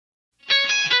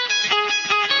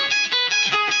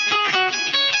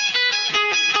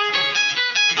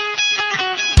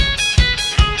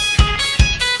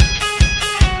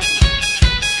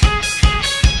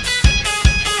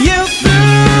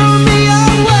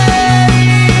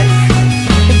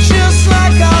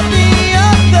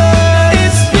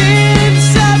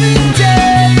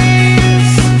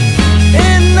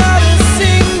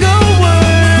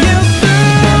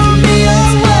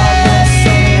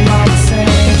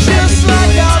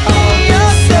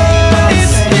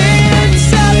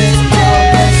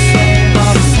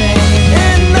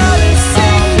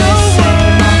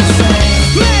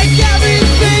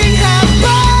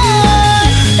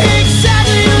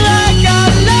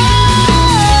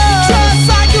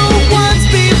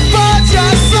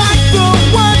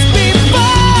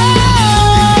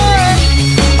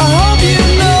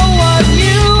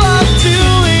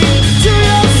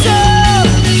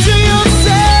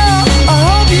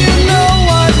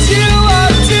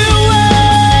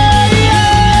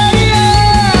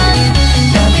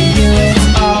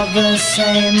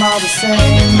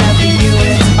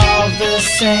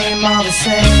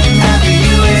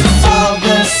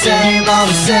all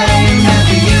the same. And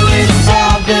for you it's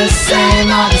all the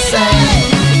same, all the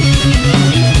same.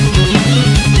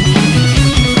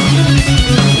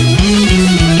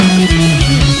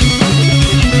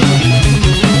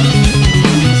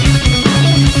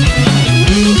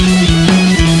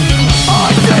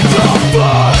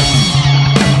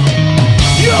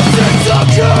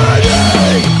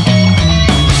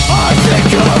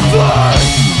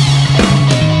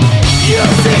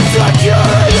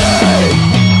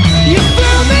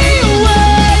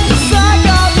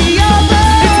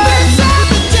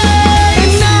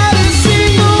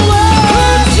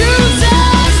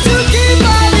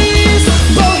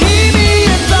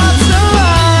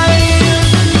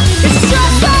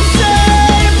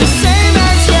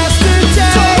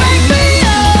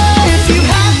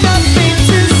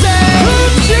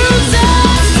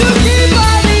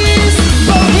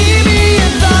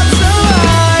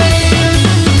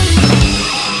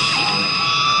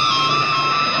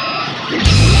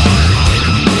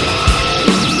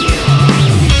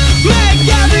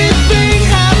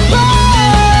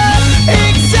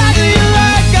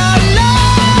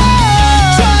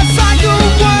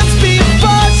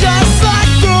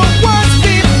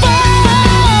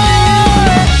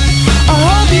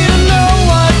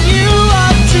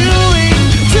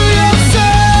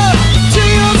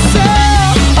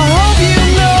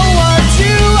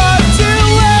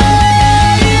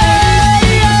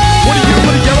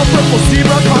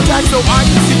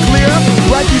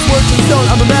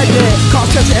 I'm a magnet,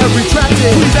 cost catching and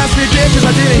retracted. Please ask me again cause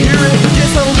I didn't hear it. Get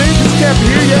settled in cause you can't be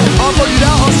here yet. I'll throw you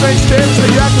down on strange stairs so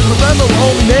you act as a rebel with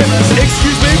only neighbors.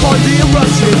 Excuse me, pardon the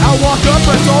eruption. I'll walk up,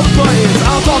 press all the buttons.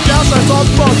 I'll talk down, press all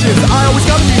the functions. I always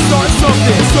gotta be starting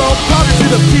something. So prouder to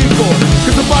the people,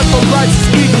 cause the fight for rights is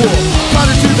equal.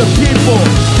 Prouder to the people,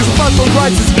 cause the fight for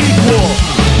rights is equal.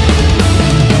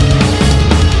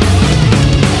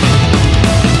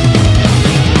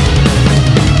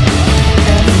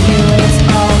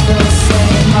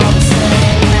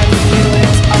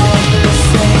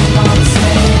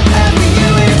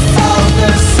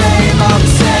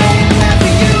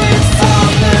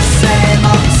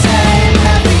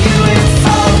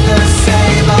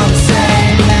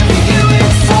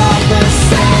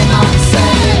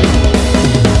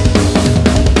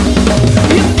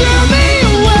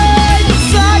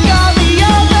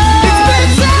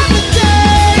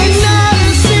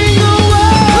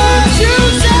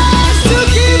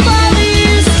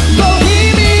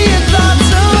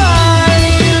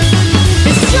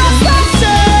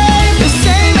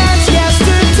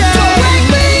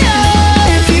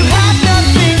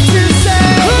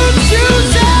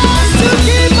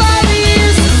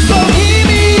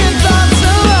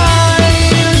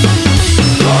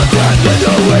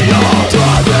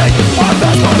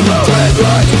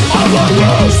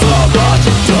 So much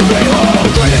to be home,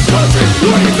 greatest country,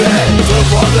 we've been to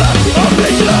for that.